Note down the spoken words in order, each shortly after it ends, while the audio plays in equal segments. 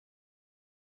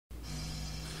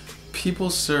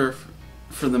People surf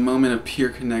for the moment of pure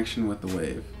connection with the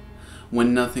wave,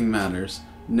 when nothing matters,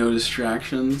 no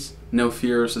distractions, no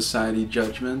fear of society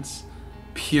judgments,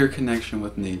 pure connection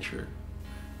with nature.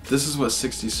 This is what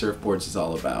 60 Surfboards is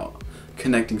all about,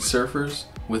 connecting surfers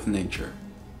with nature.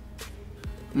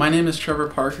 My name is Trevor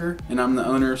Parker, and I'm the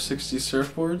owner of 60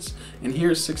 Surfboards, and here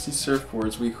at 60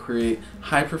 Surfboards we create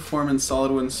high-performance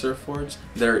solid wooden surfboards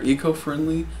that are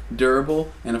eco-friendly,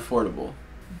 durable, and affordable.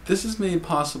 This is made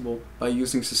possible by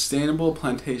using sustainable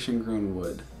plantation-grown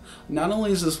wood. Not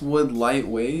only is this wood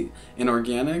lightweight and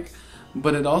organic,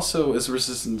 but it also is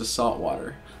resistant to salt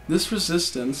water. This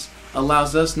resistance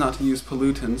allows us not to use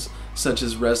pollutants such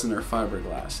as resin or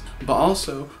fiberglass. But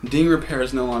also, ding repair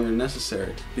is no longer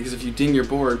necessary, because if you ding your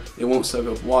board, it won't soak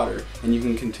up water and you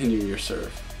can continue your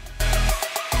surf.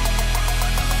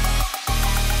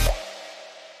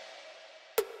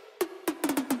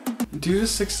 Due to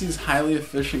 60's highly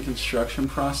efficient construction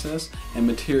process and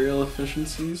material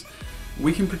efficiencies,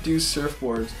 we can produce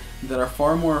surfboards that are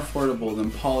far more affordable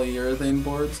than polyurethane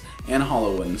boards and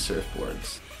hollow wooden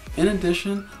surfboards. In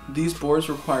addition, these boards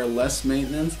require less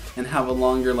maintenance and have a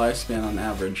longer lifespan on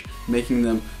average, making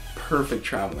them perfect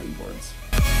traveling boards.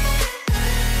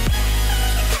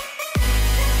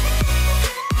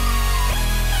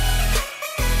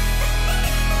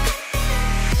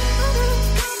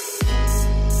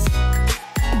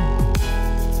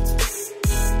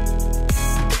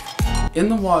 In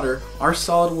the water, our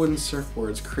solid wooden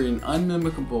surfboards create an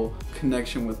unmimicable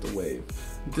connection with the wave.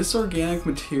 This organic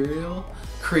material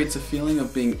creates a feeling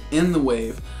of being in the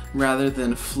wave rather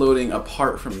than floating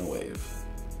apart from the wave.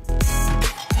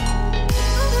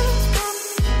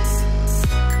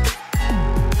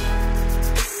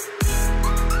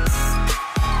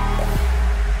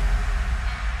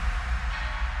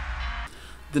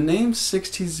 The name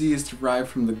 60Z is derived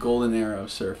from the golden era of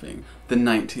surfing, the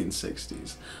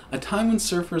 1960s, a time when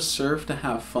surfers surfed to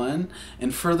have fun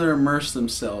and further immerse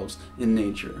themselves in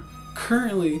nature.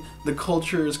 Currently, the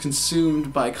culture is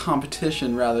consumed by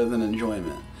competition rather than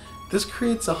enjoyment. This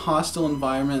creates a hostile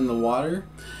environment in the water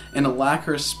and a lack of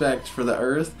respect for the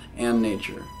earth and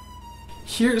nature.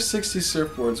 Here at 60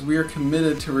 Surfboards, we are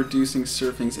committed to reducing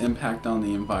surfing's impact on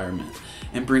the environment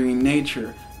and bringing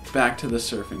nature back to the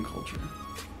surfing culture.